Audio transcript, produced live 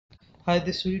Hi,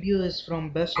 this video is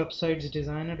from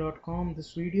bestwebsitesdesigner.com.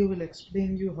 This video will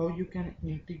explain you how you can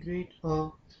integrate a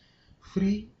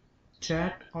free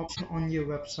chat option on your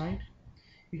website.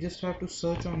 You just have to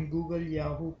search on Google,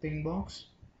 Yahoo, Pingbox.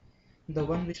 The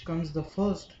one which comes the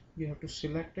first, you have to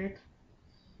select it.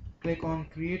 Click on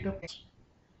create a page.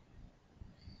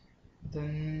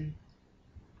 Then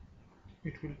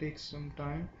it will take some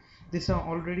time. These are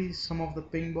already some of the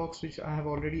Pingbox which I have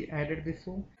already added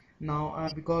before. Now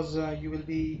because you will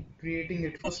be creating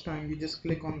it first time, you just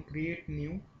click on create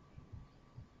new.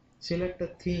 Select a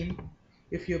theme.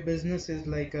 If your business is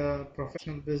like a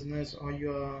professional business or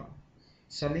you're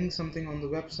selling something on the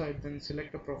website, then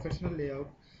select a professional layout.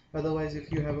 Otherwise,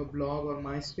 if you have a blog or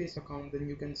MySpace account, then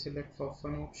you can select for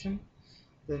fun option.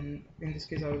 Then in this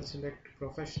case I will select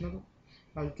professional.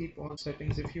 I'll keep all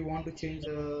settings. If you want to change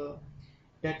the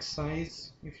text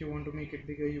size, if you want to make it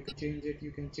bigger, you can change it. You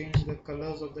can change the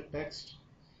colors of the text.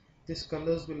 These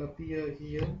colors will appear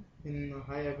here in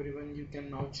hi everyone, you can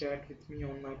now chat with me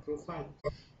on my profile.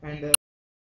 And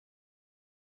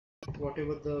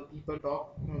whatever the people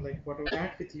talk, like whatever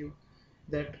chat with you,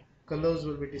 that colors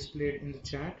will be displayed in the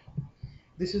chat.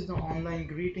 This is the online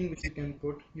greeting which you can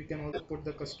put. You can also put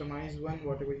the customized one,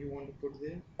 whatever you want to put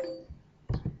there.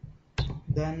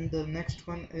 Then the next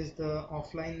one is the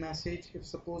offline message. If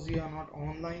suppose you are not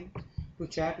online to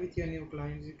chat with your new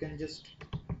clients, you can just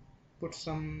put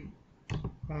some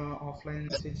offline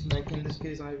message. Like in this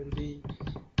case I will be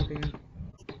putting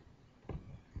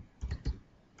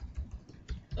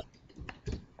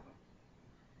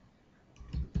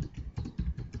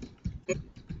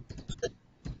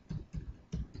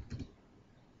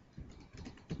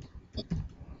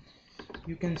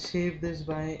you can save this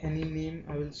by any name.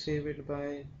 I will save it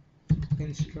by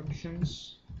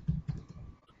instructions.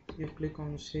 You click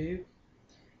on save.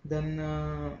 Then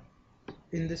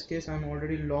in this case I'm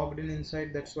already logged in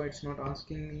inside, that's why it's not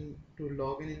asking me to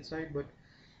log in inside. But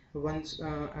once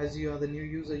as you are the new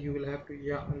user, you will have to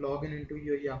log in into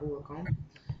your Yahoo account.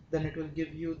 Then it will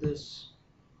give you this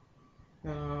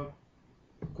uh,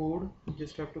 code. You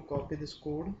just have to copy this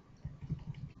code.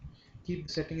 Keep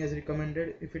the setting as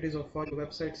recommended. If it is for your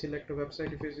website, select a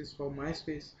website. If it is for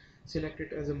MySpace, select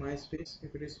it as a MySpace.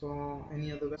 If it is for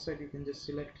any other website, you can just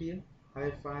select here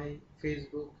Hi-Fi,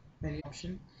 Facebook, any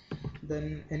option.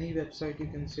 Then any website you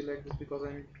can select this, because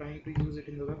I'm trying to use it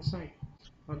in the website.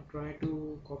 I'll try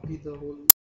to copy the whole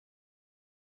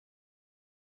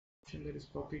option, that is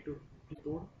copy to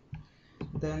keyboard.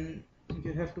 Then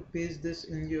you have to paste this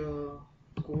in your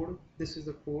code. This is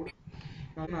the code.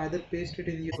 Now you can either paste it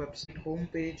in your website home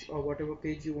page or whatever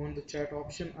page you want the chat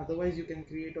option. Otherwise you can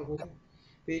create a home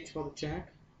page for the chat.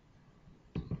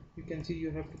 You can see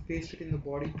you have to paste it in the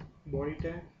body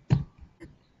tag.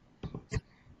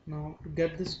 Now to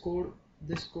get this code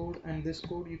and this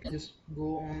code, you can just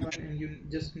go online and you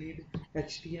just need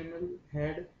HTML,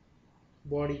 head,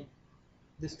 body.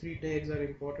 These three tags are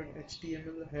important: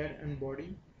 HTML, head and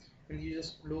body. And you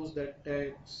just close that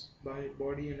tags by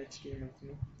body and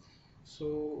HTML.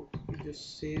 So you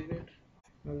just save it.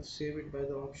 I'll save it by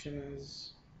the option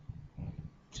as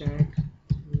chat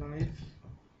live.html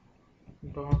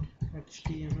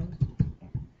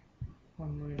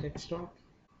on my desktop,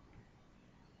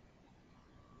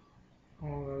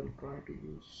 or I'll try to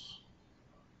use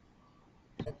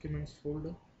documents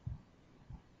folder,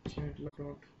 chat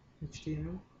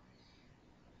live.html.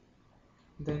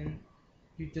 Then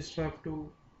you just have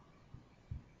to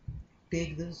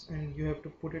take this and you have to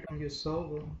put it on your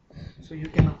server. So you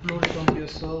can upload it on your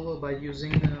server by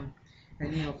using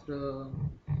any of the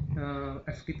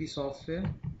FTP software.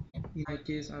 In my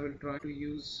case I will try to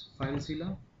use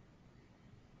FileZilla.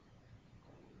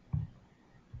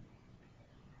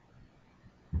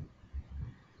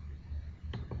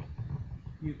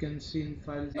 You can see in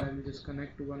files I will just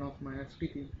connect to one of my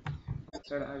FTP.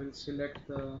 Instead I will select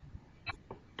the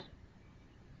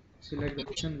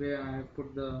option where I have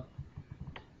put the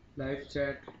live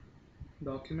chat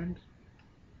document.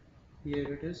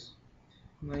 Here it is.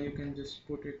 Now you can just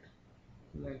put it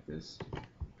like this,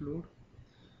 upload.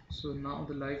 So now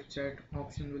the live chat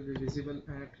option will be visible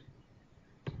at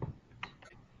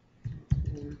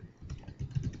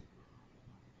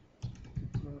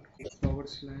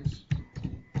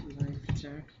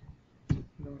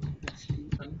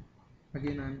 /live-chat.html.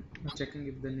 Again I'm checking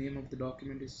if the name of the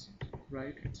document is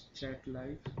right. It's chat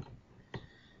live.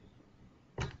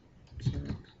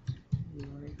 Chat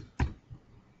live.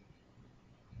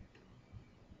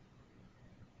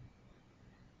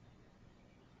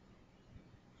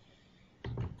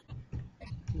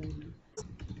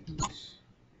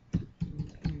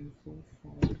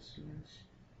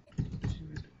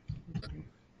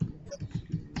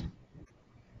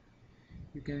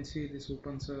 You can see this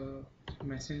opens a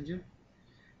messenger.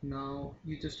 Now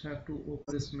you just have to open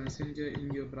this messenger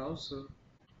in your browser,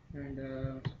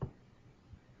 and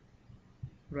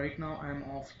right now I am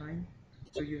offline,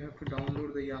 so you have to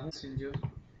download the Yahoo Messenger.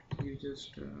 You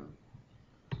just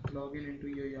log in into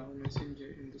your Yahoo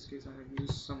Messenger. In this case I have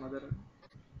used some other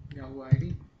Yahoo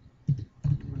ID.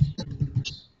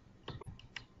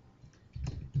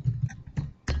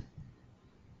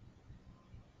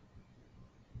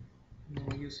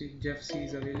 Now you see Jeff C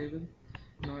is available.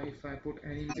 Now if I put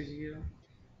any message here,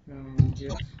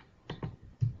 Jeff,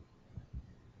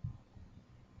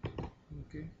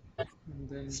 okay, and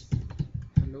then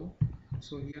hello.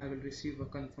 So here I will receive a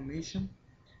confirmation,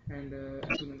 and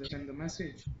as soon as I send the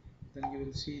message, then you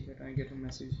will see that I get a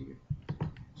message here.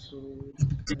 So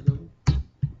hello,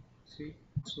 see,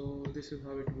 so this is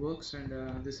how it works,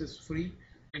 and this is free.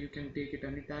 You can take it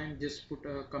anytime. Just put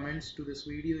comments to this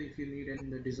video if you need in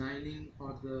the designing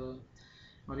or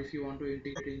if you want to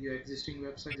integrate in your existing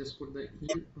website. Just put the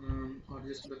email or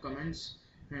just the comments,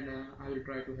 and I will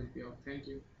try to help you out. Thank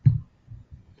you.